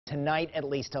Tonight, at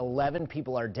least 11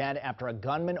 people are dead after a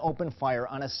gunman opened fire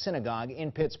on a synagogue in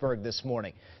Pittsburgh this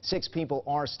morning. 6 people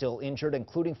are still injured,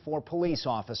 including 4 police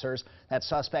officers. That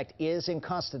suspect is in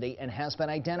custody and has been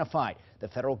identified. The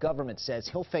federal government says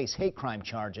he'll face hate crime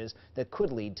charges that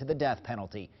could lead to the death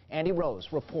penalty. Andy Rose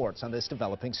reports on this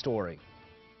developing story.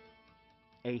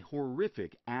 A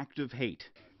horrific act of hate.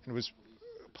 It was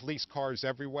police cars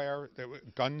everywhere, there were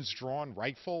guns drawn,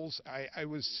 rifles. I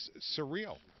was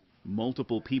surreal.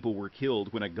 Multiple people were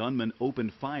killed when a gunman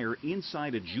opened fire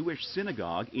inside a Jewish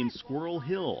synagogue in Squirrel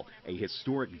Hill, a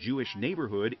historic Jewish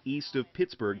neighborhood east of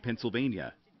Pittsburgh,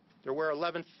 Pennsylvania. There were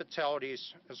 11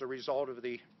 fatalities as a result of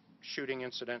the shooting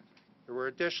incident. There were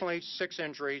additionally 6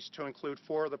 injuries, to include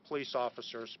 4 of the police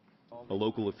officers. A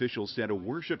local official said a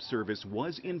worship service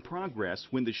was in progress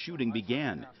when the shooting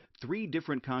began. 3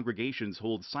 different congregations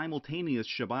hold simultaneous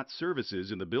Shabbat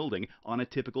services in the building on a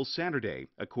typical Saturday,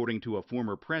 according to a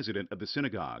former president of the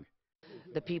synagogue.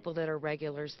 The people that are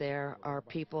regulars there are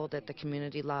people that the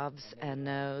community loves and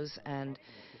knows, and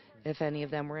if any of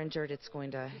them were injured, it's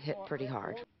going to hit pretty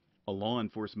hard. A law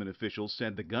enforcement official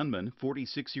said the gunman,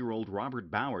 46-year-old Robert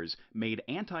Bowers, made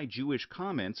anti-Jewish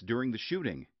comments during the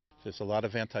shooting. There's a lot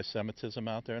of anti-Semitism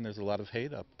out there, and there's a lot of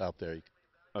hate out there.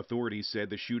 Authorities said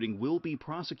the shooting will be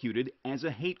prosecuted as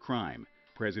a hate crime.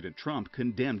 President Trump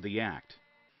condemned the act.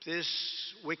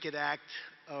 This wicked act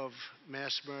of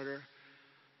mass murder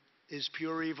is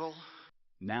pure evil.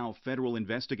 Now federal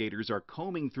investigators are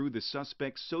combing through the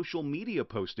suspect's social media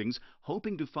postings,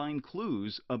 hoping to find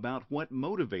clues about what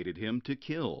motivated him to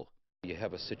kill. You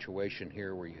have a situation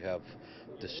here where you have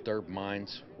disturbed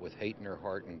minds with hate in their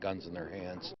heart and guns in their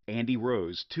hands. Andy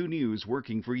Rose, 2 News,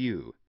 working for you.